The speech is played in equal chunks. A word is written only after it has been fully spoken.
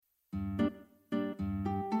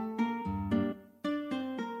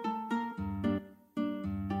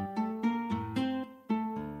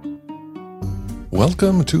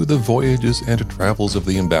Welcome to the Voyages and Travels of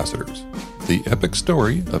the Ambassadors, the epic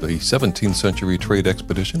story of a 17th century trade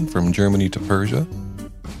expedition from Germany to Persia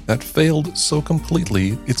that failed so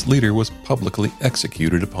completely its leader was publicly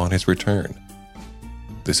executed upon his return.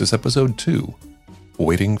 This is Episode 2,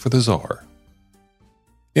 Waiting for the Tsar.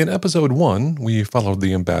 In Episode 1, we followed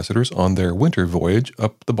the ambassadors on their winter voyage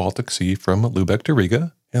up the Baltic Sea from Lubeck to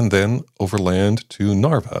Riga, and then overland to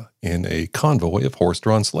Narva in a convoy of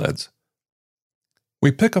horse-drawn sleds.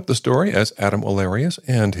 We pick up the story as Adam Olarius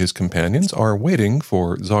and his companions are waiting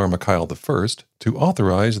for Tsar Mikhail I to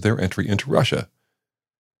authorize their entry into Russia.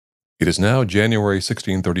 It is now January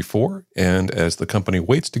 1634, and as the company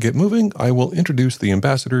waits to get moving, I will introduce the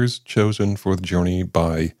ambassadors chosen for the journey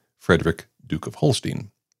by Frederick, Duke of Holstein.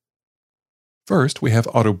 First, we have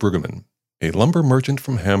Otto Bruggemann, a lumber merchant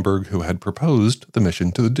from Hamburg who had proposed the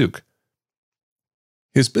mission to the Duke.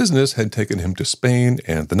 His business had taken him to Spain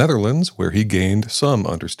and the Netherlands, where he gained some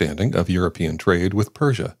understanding of European trade with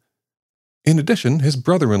Persia. In addition, his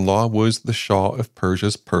brother-in-law was the Shah of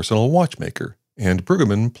Persia's personal watchmaker, and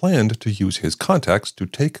Bruggemann planned to use his contacts to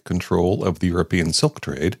take control of the European silk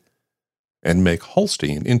trade and make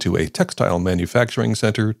Holstein into a textile manufacturing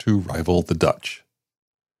center to rival the Dutch.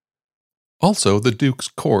 Also, the Duke's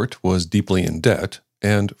court was deeply in debt,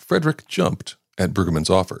 and Frederick jumped at Bruggemann's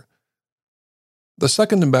offer. The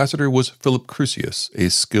second ambassador was Philip Crucius, a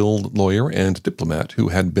skilled lawyer and diplomat who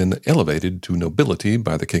had been elevated to nobility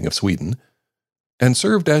by the King of Sweden, and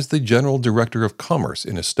served as the General Director of Commerce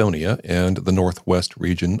in Estonia and the northwest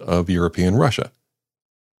region of European Russia.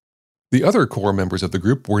 The other core members of the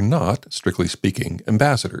group were not, strictly speaking,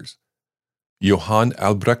 ambassadors. Johann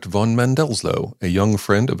Albrecht von Mandelsloh, a young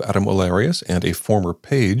friend of Adam Olarius and a former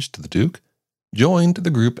page to the Duke, joined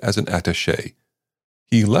the group as an attaché.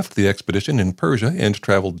 He left the expedition in Persia and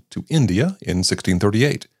traveled to India in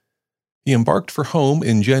 1638. He embarked for home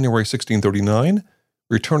in January 1639,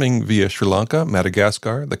 returning via Sri Lanka,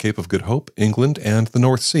 Madagascar, the Cape of Good Hope, England, and the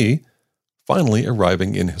North Sea, finally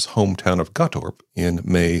arriving in his hometown of Gottorp in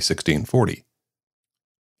May 1640.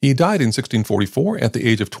 He died in 1644 at the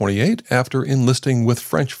age of 28 after enlisting with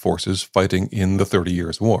French forces fighting in the 30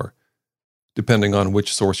 Years' War. Depending on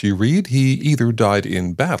which source you read, he either died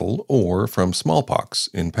in battle or from smallpox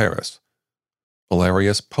in Paris.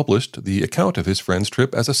 Olarius published the account of his friend's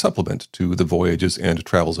trip as a supplement to the Voyages and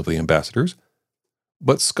Travels of the Ambassadors,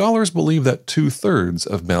 but scholars believe that 2/3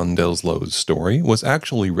 of Mandelsloh's story was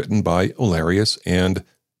actually written by Olarius and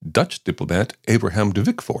Dutch diplomat Abraham de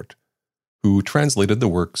Wickfort, who translated the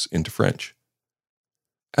works into French.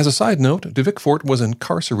 As a side note, de Wickfort was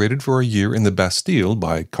incarcerated for a year in the Bastille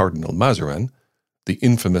by Cardinal Mazarin, the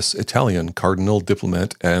infamous Italian cardinal,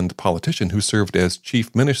 diplomat, and politician who served as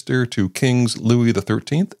chief minister to Kings Louis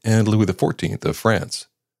XIII and Louis XIV of France.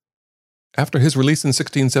 After his release in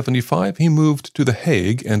 1675, he moved to The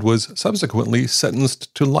Hague and was subsequently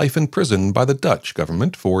sentenced to life in prison by the Dutch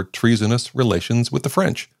government for treasonous relations with the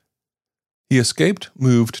French. He escaped,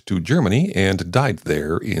 moved to Germany, and died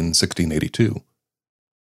there in 1682.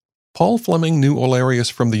 Paul Fleming knew Olarius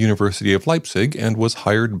from the University of Leipzig and was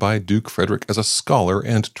hired by Duke Frederick as a scholar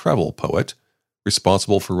and travel poet,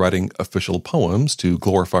 responsible for writing official poems to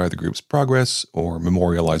glorify the group's progress or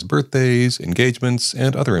memorialize birthdays, engagements,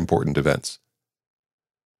 and other important events.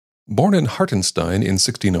 Born in Hartenstein in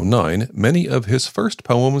 1609, many of his first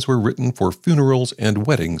poems were written for funerals and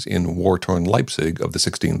weddings in war-torn Leipzig of the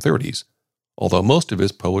 1630s, although most of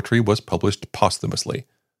his poetry was published posthumously.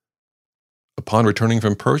 Upon returning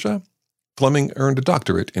from Persia, Fleming earned a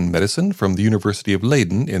doctorate in medicine from the University of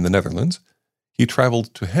Leiden in the Netherlands. He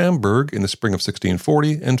traveled to Hamburg in the spring of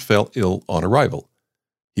 1640 and fell ill on arrival.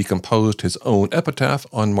 He composed his own epitaph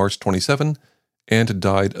on March 27 and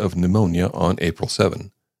died of pneumonia on April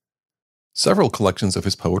 7. Several collections of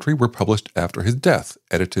his poetry were published after his death,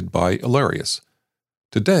 edited by Olarius.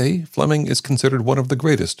 Today, Fleming is considered one of the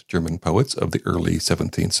greatest German poets of the early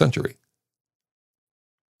 17th century.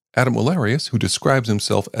 Adam Olarius, who describes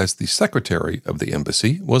himself as the secretary of the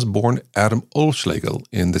embassy, was born Adam Ohlschlegel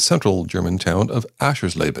in the central German town of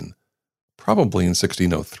Aschersleben, probably in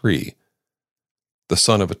 1603. The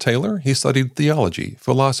son of a tailor, he studied theology,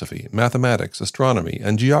 philosophy, mathematics, astronomy,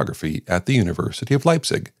 and geography at the University of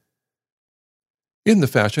Leipzig. In the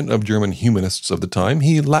fashion of German humanists of the time,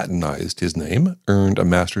 he Latinized his name, earned a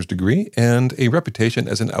master's degree, and a reputation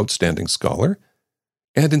as an outstanding scholar,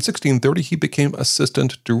 and in 1630 he became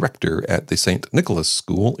assistant director at the St. Nicholas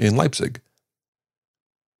School in Leipzig.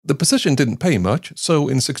 The position didn't pay much, so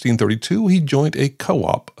in 1632 he joined a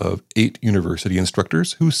co-op of 8 university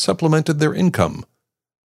instructors who supplemented their income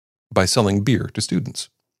by selling beer to students.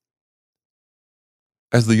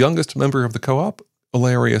 As the youngest member of the co-op,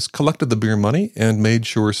 Olarius collected the beer money and made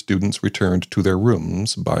sure students returned to their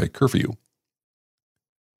rooms by curfew.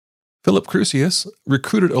 Philip Crucius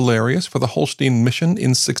recruited Olarius for the Holstein mission in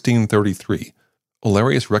 1633.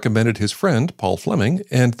 Olarius recommended his friend, Paul Fleming,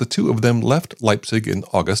 and the two of them left Leipzig in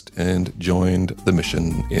August and joined the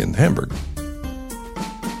mission in Hamburg.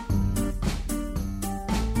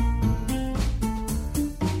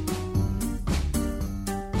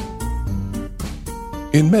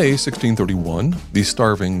 In May 1631, the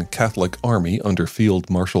starving Catholic army under Field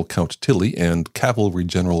Marshal Count Tilly and Cavalry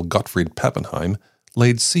General Gottfried Pappenheim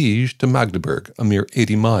laid siege to Magdeburg, a mere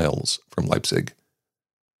 80 miles from Leipzig.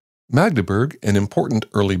 Magdeburg, an important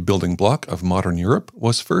early building block of modern Europe,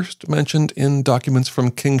 was first mentioned in documents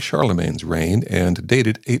from King Charlemagne's reign and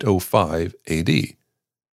dated 805 AD.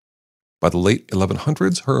 By the late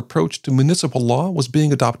 1100s, her approach to municipal law was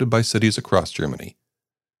being adopted by cities across Germany.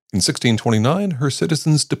 In 1629, her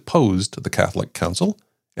citizens deposed the Catholic Council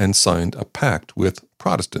and signed a pact with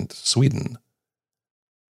Protestant Sweden.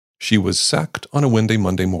 She was sacked on a windy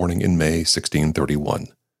Monday morning in May 1631.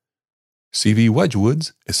 C.V.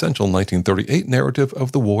 Wedgwood's essential 1938 narrative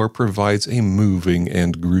of the war provides a moving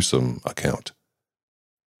and gruesome account.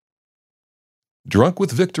 Drunk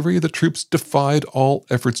with victory, the troops defied all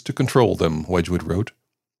efforts to control them, Wedgwood wrote.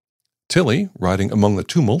 Tilly, riding among the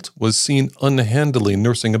tumult, was seen unhandily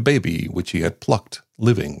nursing a baby which he had plucked,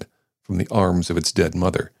 living, from the arms of its dead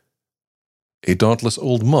mother. A dauntless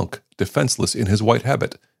old monk, defenseless in his white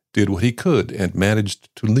habit, did what he could and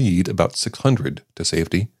managed to lead about 600 to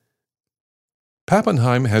safety.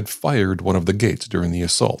 Pappenheim had fired one of the gates during the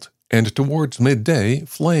assault, and towards midday,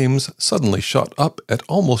 flames suddenly shot up at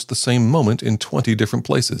almost the same moment in 20 different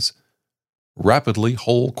places. Rapidly,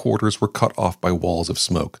 whole quarters were cut off by walls of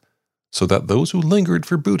smoke, so that those who lingered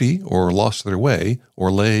for booty or lost their way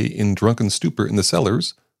or lay in drunken stupor in the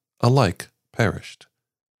cellars alike perished.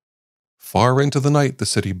 Far into the night the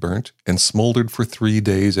city burnt and smoldered for 3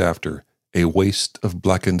 days after, a waste of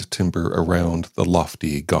blackened timber around the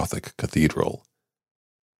lofty Gothic cathedral.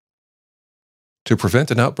 To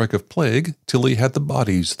prevent an outbreak of plague, Tilly had the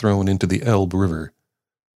bodies thrown into the Elbe River.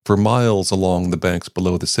 For miles along the banks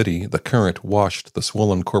below the city, the current washed the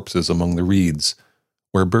swollen corpses among the reeds,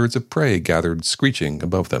 where birds of prey gathered screeching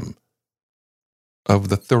above them. Of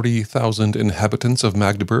the 30,000 inhabitants of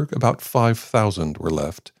Magdeburg, about 5,000 were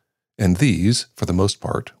left, and these, for the most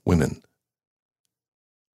part, women.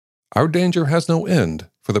 Our danger has no end,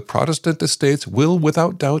 for the Protestant estates will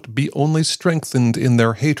without doubt be only strengthened in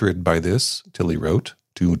their hatred by this, Tilly wrote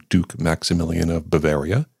to Duke Maximilian of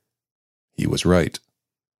Bavaria. He was right.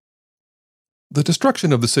 The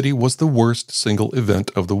destruction of the city was the worst single event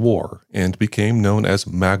of the war, and became known as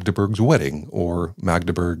Magdeburg's Wedding, or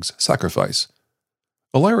Magdeburg's Sacrifice.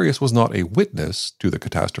 Olarius was not a witness to the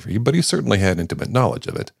catastrophe, but he certainly had intimate knowledge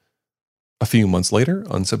of it. A few months later,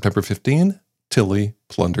 on September 15, Tilly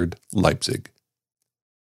plundered Leipzig.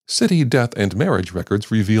 City death and marriage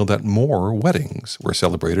records reveal that more weddings were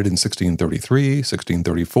celebrated in 1633,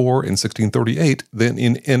 1634, and 1638 than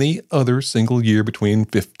in any other single year between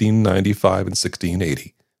 1595 and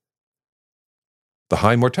 1680. The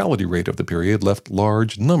high mortality rate of the period left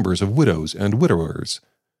large numbers of widows and widowers,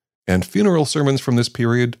 and funeral sermons from this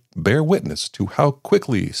period bear witness to how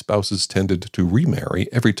quickly spouses tended to remarry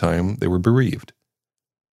every time they were bereaved.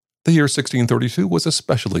 The year 1632 was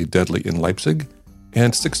especially deadly in Leipzig,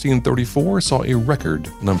 and 1634 saw a record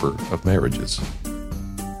number of marriages.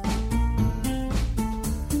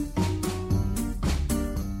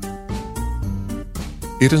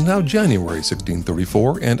 It is now January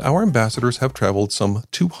 1634, and our ambassadors have traveled some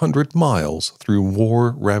 200 miles through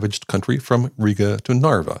war-ravaged country from Riga to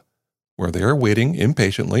Narva, where they are waiting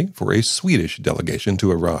impatiently for a Swedish delegation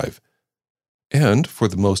to arrive, and for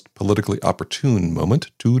the most politically opportune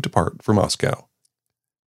moment to depart for Moscow.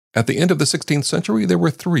 At the end of the 16th century, there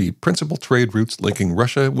were 3 principal trade routes linking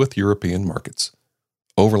Russia with European markets: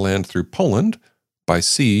 overland through Poland, by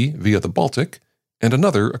sea via the Baltic, and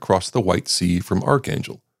another across the White Sea from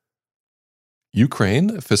Archangel.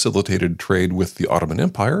 Ukraine facilitated trade with the Ottoman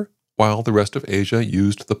Empire, while the rest of Asia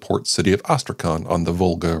used the port city of Astrakhan on the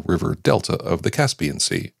Volga River delta of the Caspian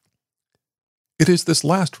Sea. It is this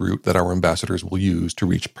last route that our ambassadors will use to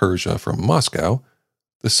reach Persia from Moscow,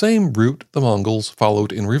 the same route the Mongols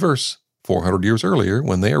followed in reverse 400 years earlier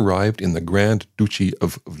when they arrived in the Grand Duchy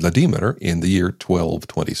of Vladimir in the year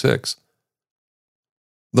 1226.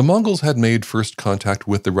 The Mongols had made first contact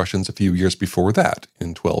with the Russians a few years before that, in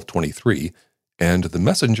 1223, and the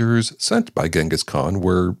messengers sent by Genghis Khan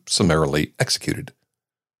were summarily executed.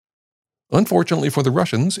 Unfortunately for the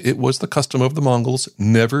Russians, it was the custom of the Mongols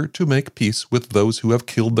never to make peace with those who have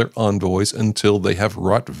killed their envoys until they have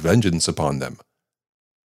wrought vengeance upon them.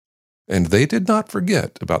 And they did not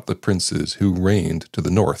forget about the princes who reigned to the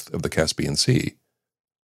north of the Caspian Sea.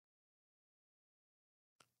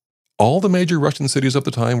 All the major Russian cities of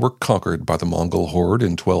the time were conquered by the Mongol horde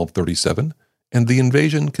in 1237, and the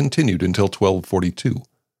invasion continued until 1242.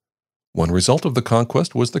 One result of the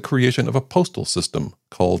conquest was the creation of a postal system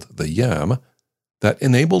called the Yam that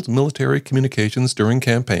enabled military communications during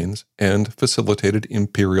campaigns and facilitated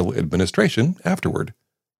imperial administration afterward.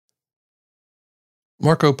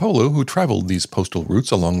 Marco Polo, who traveled these postal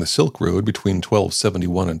routes along the Silk Road between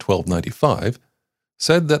 1271 and 1295,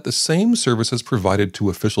 said that the same services provided to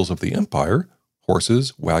officials of the empire,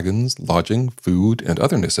 horses, wagons, lodging, food, and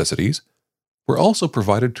other necessities, were also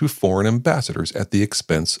provided to foreign ambassadors at the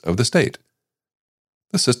expense of the state.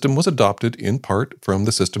 The system was adopted in part from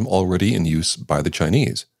the system already in use by the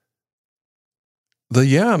Chinese. The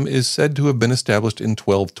Yam is said to have been established in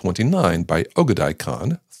 1229 by Ogadai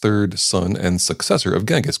Khan, third son and successor of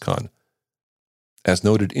Genghis Khan. As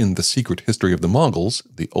noted in The Secret History of the Mongols,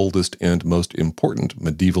 the oldest and most important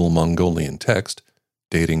medieval Mongolian text,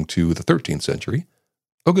 dating to the 13th century,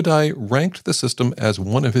 Ogadai ranked the system as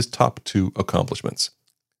one of his top 2 accomplishments.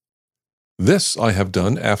 "This I have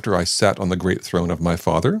done after I sat on the great throne of my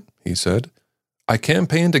father," he said. "I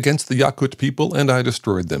campaigned against the Yakut people and I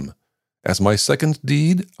destroyed them. As my second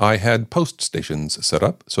deed, I had post stations set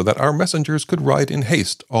up so that our messengers could ride in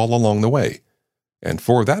haste all along the way. And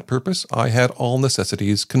for that purpose I had all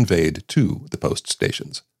necessities conveyed to the post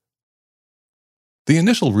stations." The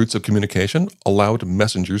initial routes of communication allowed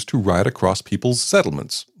messengers to ride across people's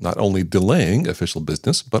settlements, not only delaying official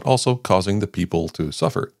business, but also causing the people to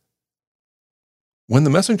suffer. "When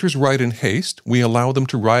the messengers ride in haste, we allow them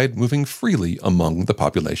to ride moving freely among the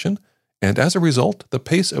population, and as a result, the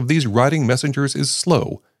pace of these riding messengers is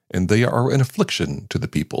slow, and they are an affliction to the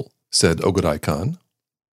people," said Ogadai Khan.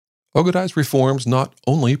 Ogadai's reforms not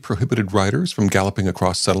only prohibited riders from galloping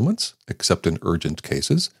across settlements, except in urgent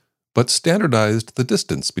cases, but standardized the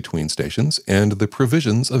distance between stations and the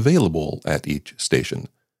provisions available at each station.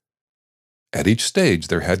 At each stage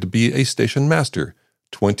there had to be a station master,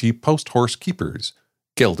 20 post-horse keepers,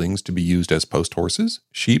 geldings to be used as post horses,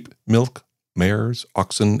 sheep, milk, mares,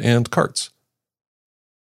 oxen, and carts.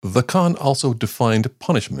 The Khan also defined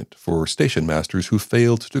punishment for station masters who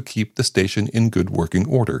failed to keep the station in good working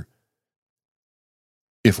order.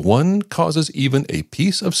 "If one causes even a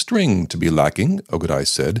piece of string to be lacking," Ogadai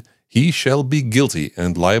said, "he shall be guilty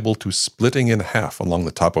and liable to splitting in half along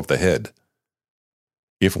the top of the head.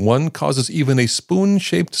 If one causes even a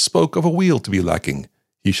spoon-shaped spoke of a wheel to be lacking,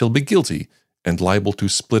 he shall be guilty and liable to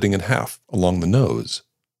splitting in half along the nose."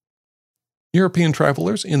 European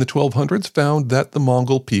travelers in the 1200s found that the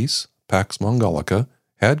Mongol peace, Pax Mongolica,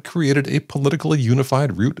 had created a politically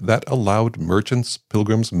unified route that allowed merchants,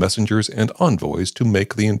 pilgrims, messengers, and envoys to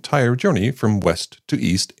make the entire journey from west to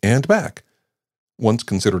east and back. Once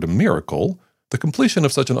considered a miracle, the completion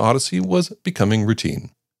of such an odyssey was becoming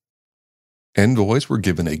routine. Envoys were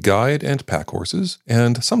given a guide and pack horses,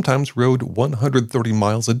 and sometimes rode 130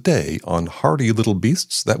 miles a day on hardy little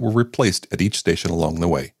beasts that were replaced at each station along the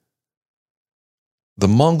way. The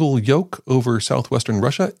Mongol yoke over southwestern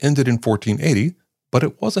Russia ended in 1480, but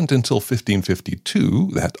it wasn't until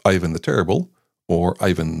 1552 that Ivan the Terrible, or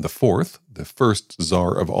Ivan IV, the first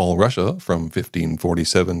Tsar of all Russia from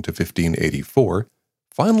 1547 to 1584,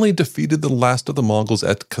 finally defeated the last of the Mongols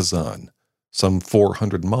at Kazan, some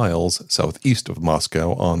 400 miles southeast of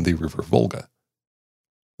Moscow on the river Volga.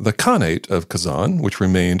 The Khanate of Kazan, which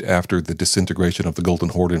remained after the disintegration of the Golden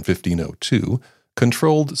Horde in 1502,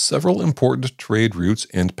 controlled several important trade routes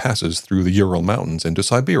and passes through the Ural Mountains into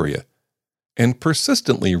Siberia, and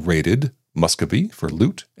persistently raided Muscovy for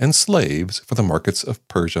loot and slaves for the markets of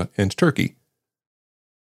Persia and Turkey.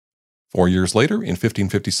 4 years later, in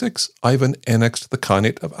 1556, Ivan annexed the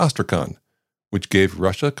Khanate of Astrakhan, which gave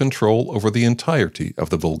Russia control over the entirety of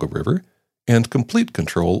the Volga River and complete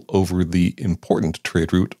control over the important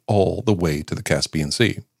trade route all the way to the Caspian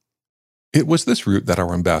Sea. It was this route that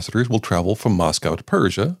our ambassadors will travel from Moscow to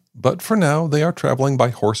Persia, but for now they are traveling by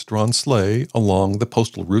horse-drawn sleigh along the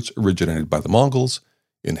postal routes originated by the Mongols,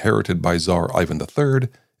 inherited by Tsar Ivan III,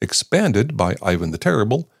 expanded by Ivan the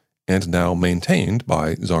Terrible, and now maintained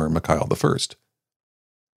by Tsar Mikhail I.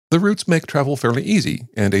 The routes make travel fairly easy,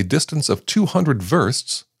 and a distance of 200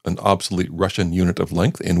 versts, an obsolete Russian unit of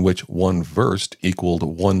length in which 1 verst equaled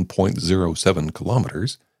 1.07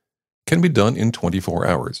 kilometers, can be done in 24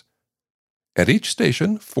 hours. At each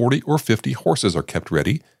station, 40 or 50 horses are kept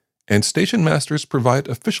ready, and station masters provide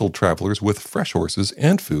official travelers with fresh horses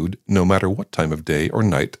and food no matter what time of day or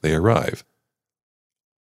night they arrive.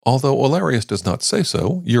 Although Olarius does not say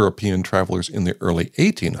so, European travelers in the early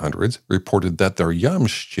 1800s reported that their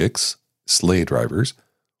yamshchiks, sleigh drivers,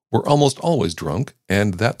 were almost always drunk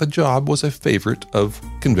and that the job was a favorite of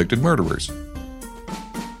convicted murderers.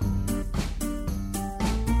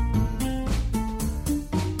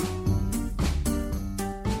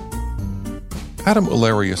 Adam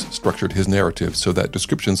Olarius structured his narrative so that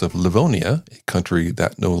descriptions of Livonia, a country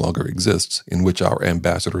that no longer exists, in which our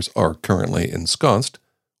ambassadors are currently ensconced,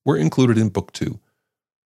 were included in Book 2.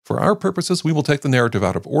 For our purposes, we will take the narrative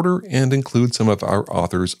out of order and include some of our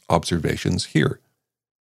author's observations here.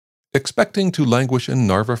 Expecting to languish in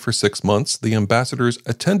Narva for 6 months, the ambassadors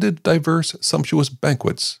attended diverse sumptuous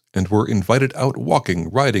banquets and were invited out walking,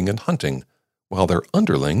 riding, and hunting, while their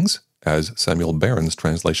underlings, as Samuel Barron's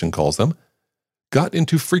translation calls them, got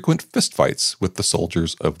into frequent fistfights with the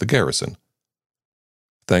soldiers of the garrison.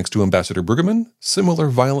 Thanks to Ambassador Brueggemann, similar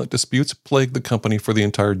violent disputes plagued the company for the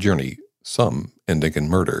entire journey, some ending in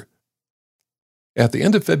murder. At the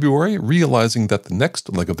end of February, realizing that the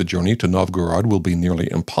next leg of the journey to Novgorod will be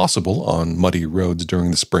nearly impossible on muddy roads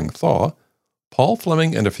during the spring thaw, Paul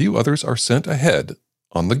Fleming and a few others are sent ahead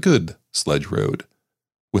on the good sledge road,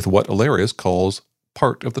 with what Olarius calls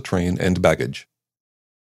part of the train and baggage.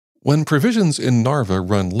 When provisions in Narva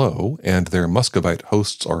run low and their Muscovite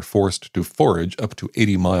hosts are forced to forage up to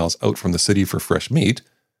 80 miles out from the city for fresh meat,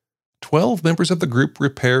 12 members of the group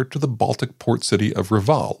repair to the Baltic port city of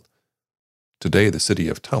Reval, today the city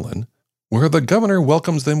of Tallinn, where the governor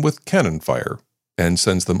welcomes them with cannon fire and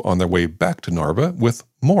sends them on their way back to Narva with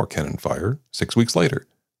more cannon fire 6 weeks later.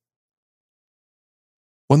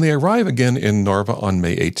 When they arrive again in Narva on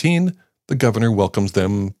May 18, the governor welcomes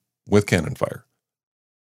them with cannon fire.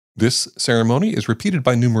 This ceremony is repeated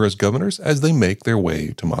by numerous governors as they make their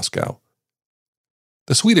way to Moscow.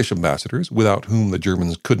 The Swedish ambassadors, without whom the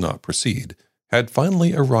Germans could not proceed, had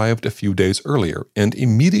finally arrived a few days earlier and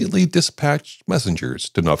immediately dispatched messengers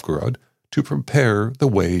to Novgorod to prepare the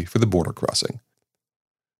way for the border crossing.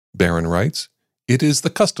 Barron writes, "It is the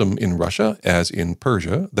custom in Russia, as in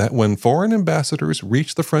Persia, that when foreign ambassadors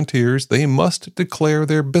reach the frontiers they must declare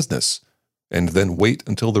their business, and then wait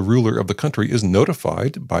until the ruler of the country is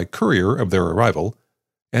notified by courier of their arrival,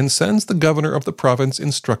 and sends the governor of the province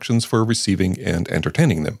instructions for receiving and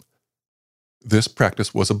entertaining them." This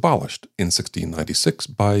practice was abolished in 1696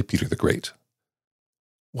 by Peter the Great.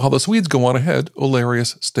 While the Swedes go on ahead,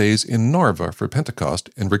 Olarius stays in Narva for Pentecost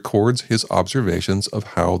and records his observations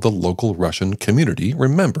of how the local Russian community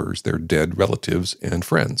remembers their dead relatives and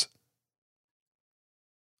friends.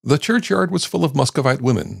 The churchyard was full of Muscovite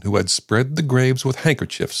women who had spread the graves with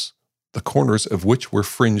handkerchiefs, the corners of which were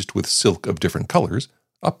fringed with silk of different colors,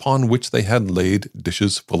 upon which they had laid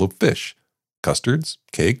dishes full of fish, custards,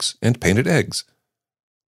 cakes, and painted eggs.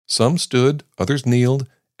 Some stood, others kneeled,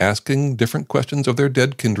 asking different questions of their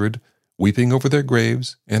dead kindred, weeping over their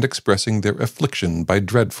graves, and expressing their affliction by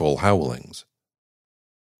dreadful howlings.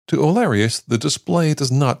 To Olarius, the display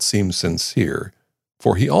does not seem sincere,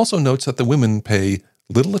 for he also notes that the women pay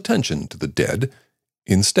little attention to the dead,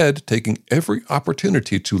 instead taking every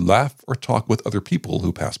opportunity to laugh or talk with other people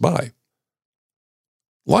who pass by.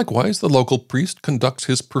 Likewise, the local priest conducts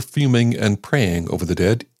his perfuming and praying over the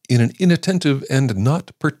dead in an inattentive and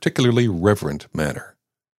not particularly reverent manner.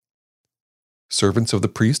 Servants of the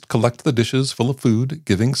priest collect the dishes full of food,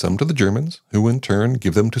 giving some to the Germans, who in turn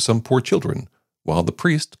give them to some poor children, while the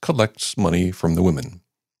priest collects money from the women.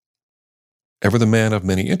 Ever the man of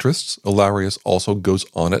many interests, Olarius also goes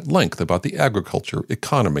on at length about the agriculture,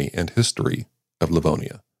 economy, and history of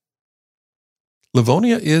Livonia.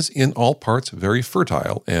 Livonia is in all parts very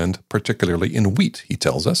fertile, and particularly in wheat, he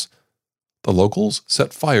tells us. The locals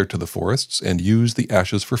set fire to the forests and use the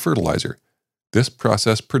ashes for fertilizer. This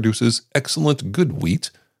process produces excellent good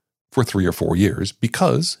wheat for 3 or 4 years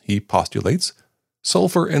because, he postulates,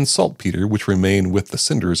 sulfur and saltpeter which remain with the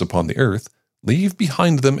cinders upon the earth leave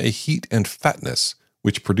behind them a heat and fatness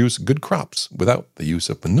which produce good crops without the use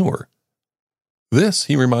of manure. This,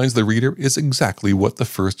 he reminds the reader, is exactly what the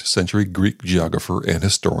first-century Greek geographer and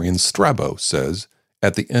historian Strabo says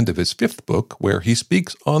at the end of his 5th book, where he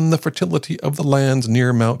speaks on the fertility of the lands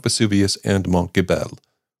near Mount Vesuvius and Mont Gibel,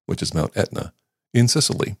 which is Mount Etna, in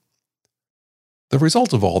Sicily. The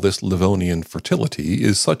result of all this Livonian fertility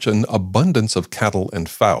is such an abundance of cattle and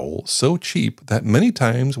fowl, so cheap that many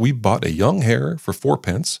times we bought a young hare for 4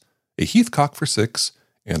 pence, a heathcock for 6,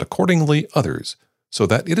 and accordingly others, so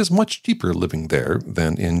that it is much cheaper living there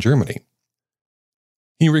than in Germany.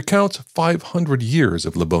 He recounts 500 years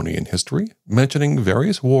of Livonian history, mentioning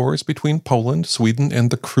various wars between Poland, Sweden,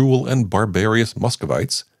 and the cruel and barbarous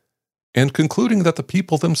Muscovites, and concluding that the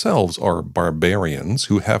people themselves are barbarians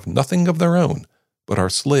who have nothing of their own, but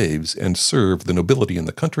are slaves and serve the nobility in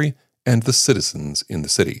the country and the citizens in the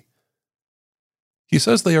city. He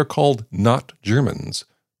says they are called not Germans,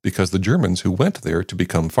 because the Germans who went there to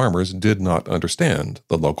become farmers did not understand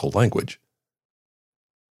the local language.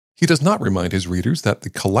 He does not remind his readers that the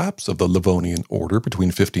collapse of the Livonian order between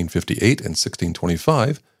 1558 and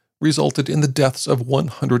 1625 resulted in the deaths of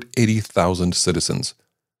 180,000 citizens,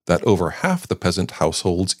 that over half the peasant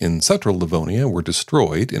households in central Livonia were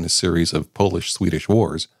destroyed in a series of Polish-Swedish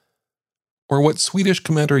wars, or what Swedish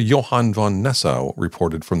commander Johann von Nassau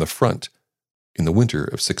reported from the front in the winter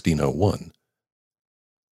of 1601.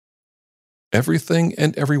 Everything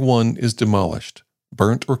and everyone is demolished,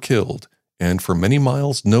 burnt or killed, and for many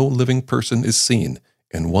miles no living person is seen,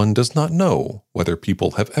 and one does not know whether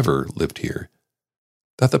people have ever lived here.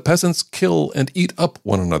 That the peasants kill and eat up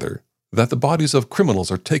one another, that the bodies of criminals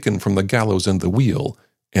are taken from the gallows and the wheel,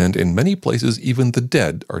 and in many places even the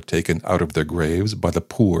dead are taken out of their graves by the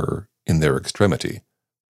poor in their extremity.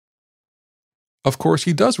 Of course,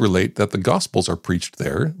 he does relate that the Gospels are preached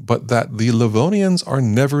there, but that the Livonians are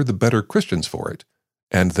never the better Christians for it,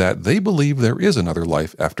 and that they believe there is another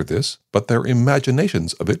life after this, but their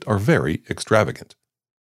imaginations of it are very extravagant.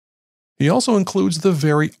 He also includes the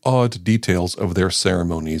very odd details of their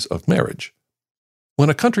ceremonies of marriage. When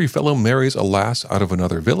a country fellow marries a lass out of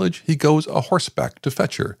another village, he goes a horseback to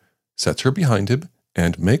fetch her, sets her behind him,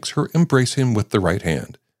 and makes her embrace him with the right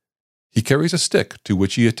hand. He carries a stick to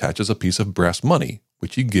which he attaches a piece of brass money,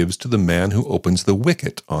 which he gives to the man who opens the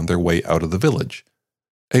wicket on their way out of the village.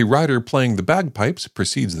 A rider playing the bagpipes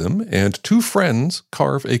precedes them, and two friends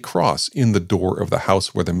carve a cross in the door of the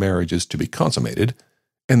house where the marriage is to be consummated,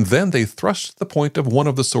 and then they thrust the point of one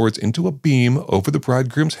of the swords into a beam over the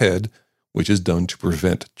bridegroom's head, which is done to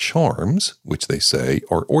prevent charms, which they say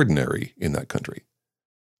are ordinary in that country.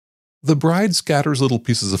 The bride scatters little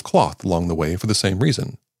pieces of cloth along the way for the same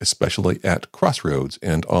reason, especially at crossroads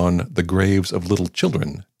and on the graves of little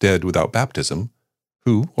children dead without baptism,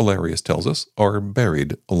 who, Hilarius tells us, are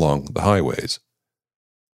buried along the highways.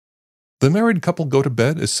 The married couple go to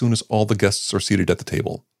bed as soon as all the guests are seated at the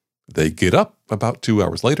table. They get up about 2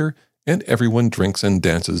 hours later, and everyone drinks and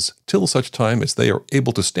dances till such time as they are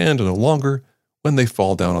able to stand no longer, when they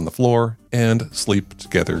fall down on the floor and sleep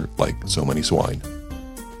together like so many swine.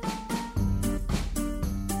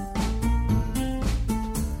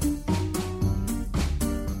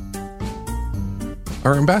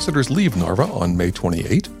 Our ambassadors leave Narva on May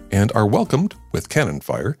 28 and are welcomed, with cannon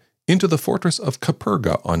fire, into the fortress of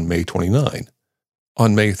Kaperga on May 29.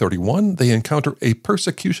 On May 31, they encounter a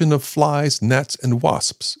persecution of flies, gnats, and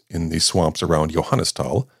wasps in the swamps around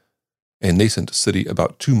Johannisthal, a nascent city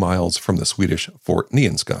about 2 miles from the Swedish Fort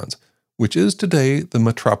Nyenskans, which is today the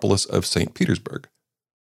metropolis of St. Petersburg.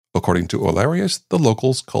 According to Hilarius, the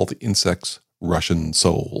locals call the insects Russian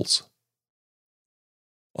souls.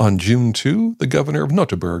 On June 2, the governor of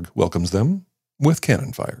Noteburg welcomes them with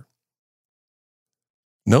cannon fire.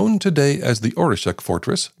 Known today as the Orishek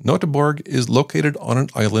Fortress, Noteburg is located on an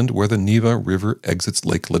island where the Neva River exits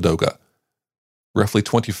Lake Ladoga. Roughly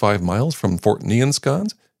 25 miles from Fort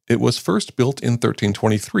Nyenskans, it was first built in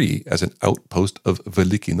 1323 as an outpost of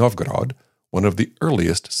Veliki Novgorod, one of the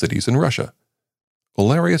earliest cities in Russia.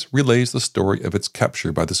 Hilarius relays the story of its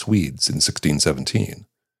capture by the Swedes in 1617.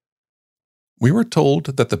 We were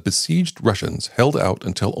told that the besieged Russians held out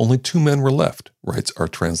until only 2 men were left, writes our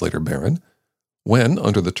translator Baron, when,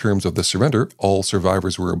 under the terms of the surrender, all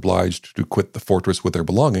survivors were obliged to quit the fortress with their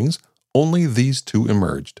belongings. Only these 2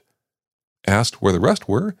 emerged. Asked where the rest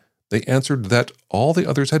were, they answered that all the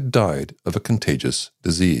others had died of a contagious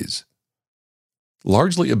disease.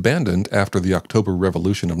 Largely abandoned after the October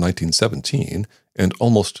Revolution of 1917 and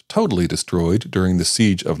almost totally destroyed during the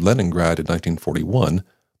siege of Leningrad in 1941,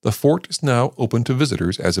 the fort is now open to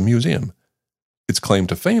visitors as a museum. Its claim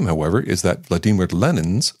to fame, however, is that Vladimir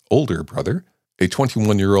Lenin's older brother, a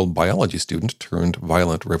 21-year-old biology student turned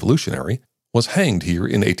violent revolutionary, was hanged here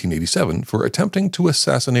in 1887 for attempting to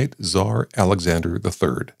assassinate Tsar Alexander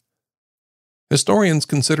III. Historians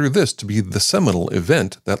consider this to be the seminal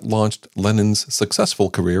event that launched Lenin's successful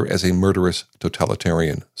career as a murderous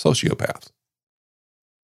totalitarian sociopath.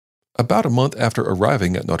 About a month after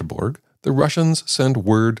arriving at Noteburg, the Russians send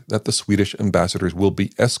word that the Swedish ambassadors will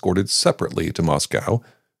be escorted separately to Moscow,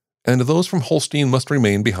 and those from Holstein must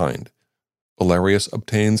remain behind. Hilarius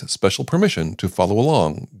obtains special permission to follow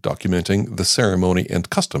along, documenting the ceremony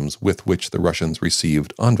and customs with which the Russians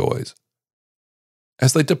received envoys.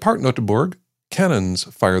 As they depart Göteborg, cannons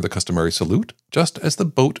fire the customary salute just as the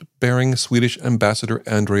boat bearing Swedish Ambassador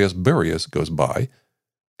Andreas Bergius goes by,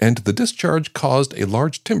 and the discharge caused a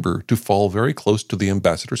large timber to fall very close to the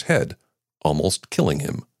ambassador's head, almost killing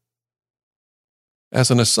him. As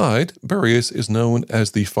an aside, Bergius is known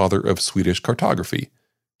as the father of Swedish cartography.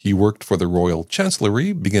 He worked for the royal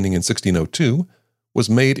chancellery beginning in 1602, was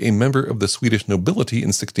made a member of the Swedish nobility in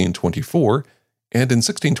 1624, and in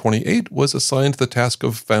 1628 was assigned the task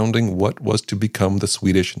of founding what was to become the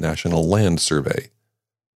Swedish National Land Survey.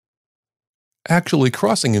 Actually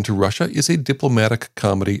crossing into Russia is a diplomatic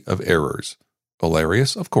comedy of errors.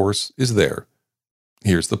 Olarius, of course, is there.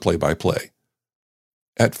 Here's the play-by-play.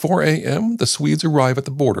 At 4 a.m., the Swedes arrive at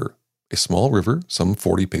the border, a small river some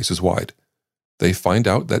 40 paces wide. They find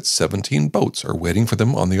out that 17 boats are waiting for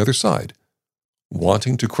them on the other side.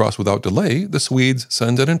 Wanting to cross without delay, the Swedes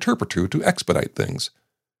send an interpreter to expedite things.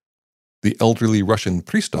 The elderly Russian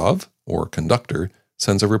Pristov, or conductor,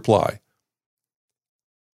 sends a reply.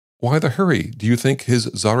 "Why the hurry? Do you think His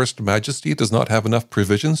Tsarist Majesty does not have enough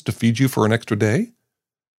provisions to feed you for an extra day?"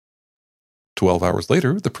 12 hours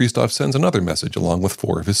later, the Pristov sends another message along with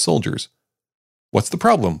 4 of his soldiers. "What's the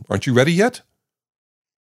problem? Aren't you ready yet?"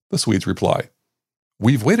 The Swedes reply,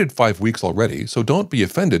 "We've waited 5 weeks already, so don't be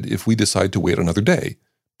offended if we decide to wait another day.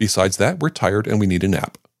 Besides that, we're tired and we need a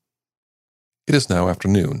nap." It is now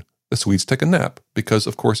afternoon. The Swedes take a nap because,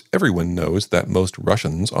 of course, everyone knows that most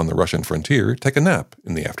Russians on the Russian frontier take a nap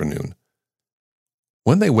in the afternoon.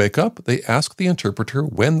 When they wake up, they ask the interpreter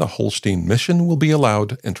when the Holstein mission will be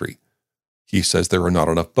allowed entry. He says there are not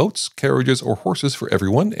enough boats, carriages, or horses for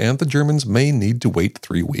everyone, and the Germans may need to wait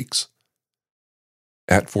 3 weeks.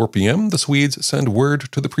 At 4 p.m., the Swedes send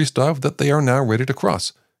word to the Pristov that they are now ready to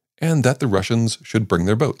cross, and that the Russians should bring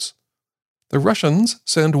their boats. The Russians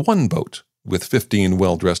send 1 boat, with 15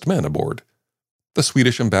 well-dressed men aboard. The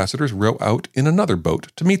Swedish ambassadors row out in another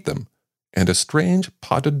boat to meet them, and a strange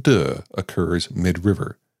pas de deux occurs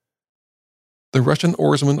mid-river. The Russian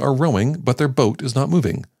oarsmen are rowing, but their boat is not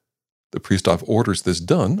moving. The Pristov orders this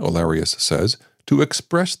done, Olarius says, to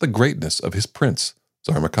express the greatness of his prince,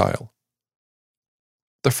 Tsar Mikhail.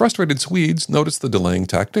 The frustrated Swedes notice the delaying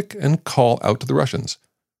tactic and call out to the Russians.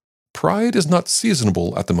 "Pride is not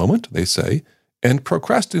seasonable at the moment," they say, "and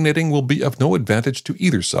procrastinating will be of no advantage to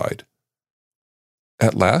either side."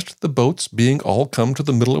 At last, the boats being all come to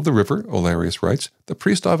the middle of the river, Olarius writes, the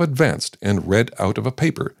Pristov advanced and read out of a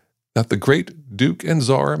paper that the great Duke and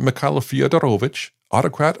Tsar Mikhail Fyodorovich,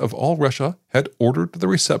 autocrat of all Russia, had ordered the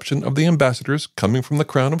reception of the ambassadors coming from the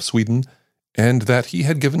crown of Sweden, and that he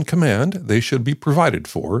had given command they should be provided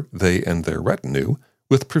for, they and their retinue,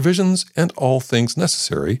 with provisions and all things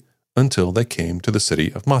necessary until they came to the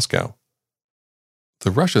city of Moscow.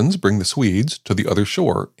 The Russians bring the Swedes to the other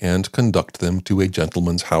shore and conduct them to a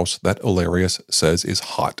gentleman's house that Olarius says is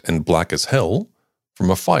hot and black as hell from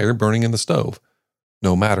a fire burning in the stove,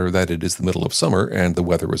 no matter that it is the middle of summer and the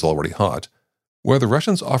weather is already hot, where the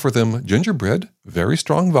Russians offer them gingerbread, very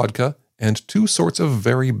strong vodka, and 2 sorts of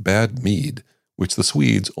very bad mead, which the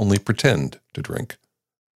Swedes only pretend to drink.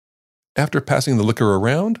 After passing the liquor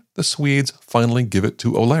around, the Swedes finally give it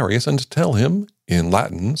to Olarius and tell him, in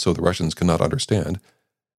Latin so the Russians cannot understand,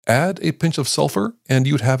 "Add a pinch of sulfur and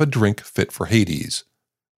you'd have a drink fit for Hades."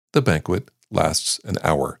 The banquet lasts an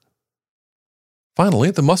hour.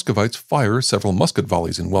 Finally, the Muscovites fire several musket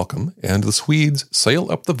volleys in welcome, and the Swedes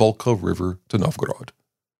sail up the Volkhov River to Novgorod.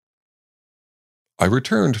 "I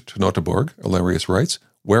returned to Göteborg," Olarius writes,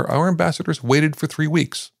 "where our ambassadors waited for 3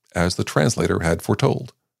 weeks, as the translator had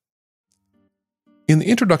foretold." In the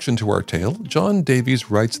introduction to our tale, John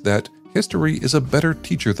Davies writes that history is a better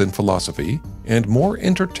teacher than philosophy, and more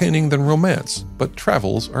entertaining than romance, but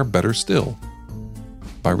travels are better still.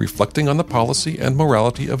 By reflecting on the policy and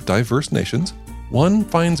morality of diverse nations, one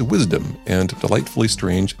finds wisdom and delightfully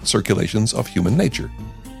strange circulations of human nature.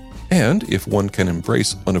 And if one can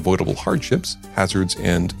embrace unavoidable hardships, hazards,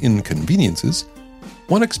 and inconveniences,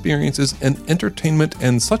 one experiences an entertainment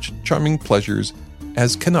and such charming pleasures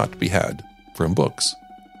as cannot be had from books.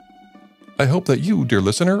 I hope that you, dear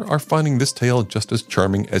listener, are finding this tale just as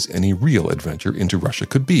charming as any real adventure into Russia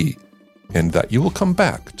could be, and that you will come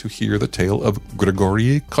back to hear the tale of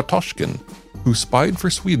Grigory Kotoshkin, who spied for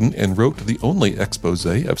Sweden and wrote the only expose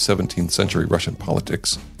of 17th century Russian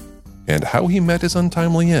politics, and how he met his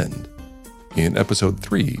untimely end, in Episode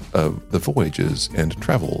 3 of The Voyages and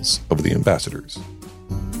Travels of the Ambassadors.